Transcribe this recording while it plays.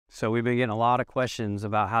So we've been getting a lot of questions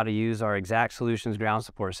about how to use our Exact Solutions ground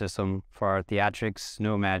support system for our Theatrixx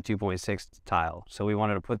Nomad 2.6 tile. So we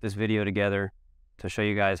wanted to put this video together to show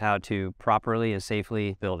you guys how to properly and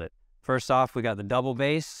safely build it. First off, we got the double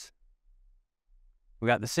base. We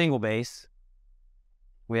got the single base.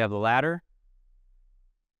 We have the ladder,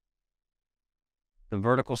 the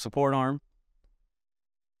vertical support arm,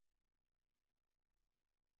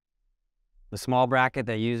 the small bracket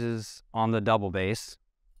that uses on the double base,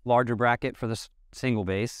 larger bracket for the single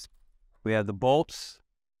base. We have the bolts.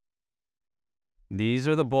 These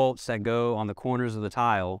are the bolts that go on the corners of the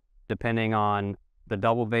tile, depending on the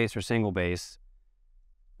double base or single base.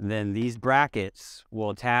 Then these brackets will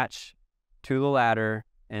attach to the ladder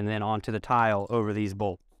and then onto the tile over these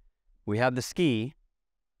bolts. We have the ski.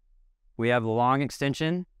 We have the long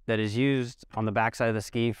extension that is used on the backside of the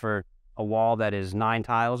ski for a wall that is 9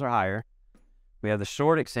 tiles or higher. We have the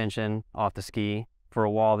short extension off the ski for a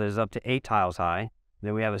wall that is up to 8 tiles high.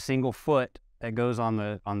 Then we have a single foot that goes on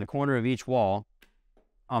the corner of each wall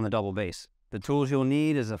on the double base. The tools you'll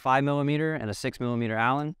need is a 5mm and a 6mm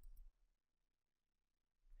Allen.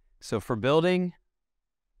 So for building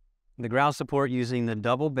the ground support using the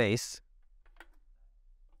double base,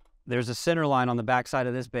 there's a center line on the back side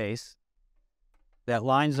of this base that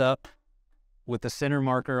lines up with the center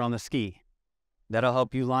marker on the ski. That'll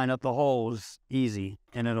help you line up the holes easy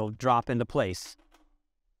and it'll drop into place.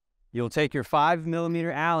 You'll take your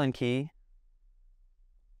 5mm Allen key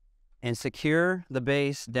and secure the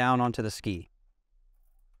base down onto the ski.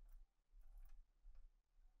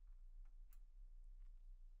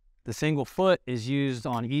 The single foot is used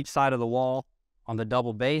on each side of the wall on the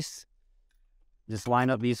double base. Just line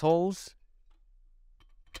up these holes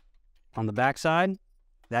on the back side.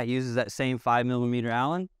 That uses that same 5mm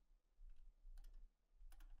Allen.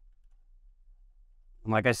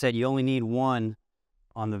 And like I said, you only need one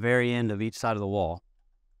on the very end of each side of the wall.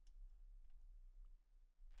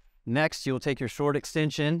 Next, you'll take your short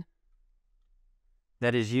extension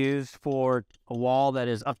that is used for a wall that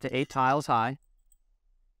is up to 8 tiles high.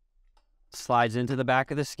 Slides into the back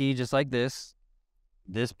of the ski just like this.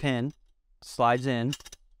 This pin slides in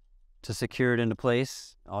to secure it into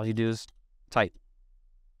place. All you do is tighten.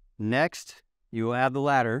 Next, you will add the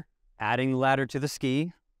ladder. Adding the ladder to the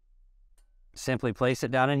ski, simply place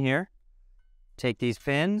it down in here. Take these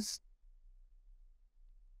pins,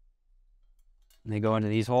 and they go into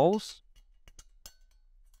these holes.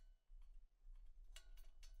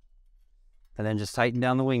 And then just tighten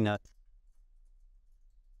down the wing nut.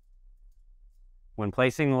 When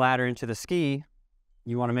placing the ladder into the ski,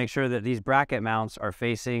 you want to make sure that these bracket mounts are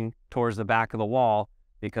facing towards the back of the wall,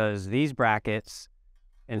 because these brackets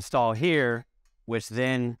install here, which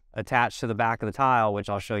then attach to the back of the tile, which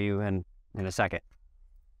I'll show you in a second.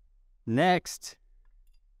 Next,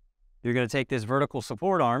 you're going to take this vertical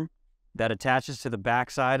support arm that attaches to the back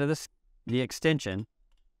side of the extension,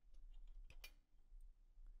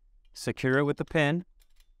 secure it with the pin,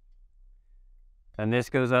 and this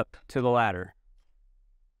goes up to the ladder.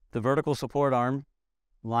 The vertical support arm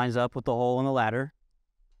lines up with the hole in the ladder,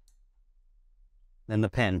 then the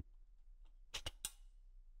pin.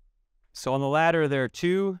 So on the ladder, there are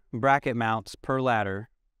 2 bracket mounts per ladder.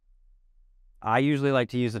 I usually like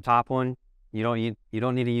to use the top one. You don't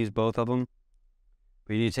need to use both of them.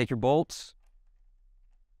 But you need to take your bolts,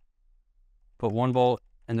 put 1 bolt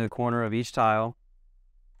in the corner of each tile.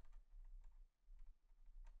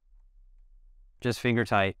 Just finger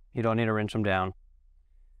tight. You don't need to wrench them down.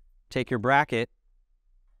 Take your bracket,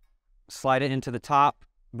 slide it into the top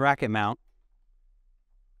bracket mount,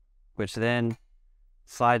 which then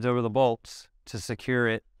slides over the bolts to secure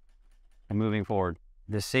it and moving forward.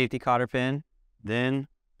 This safety cotter pin then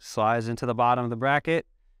slides into the bottom of the bracket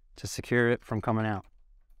to secure it from coming out.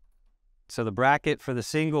 So the bracket for the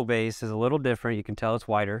single base is a little different. You can tell it's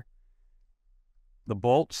wider. The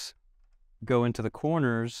bolts go into the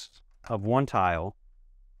corners of one tile.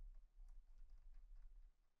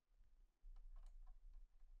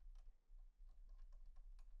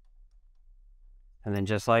 And then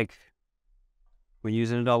just like when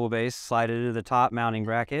using a double base, slide it into the top mounting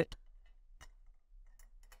bracket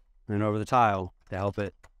and then over the tile to help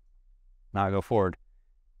it not go forward.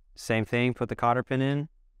 Same thing, put the cotter pin in,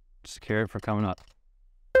 secure it for coming up.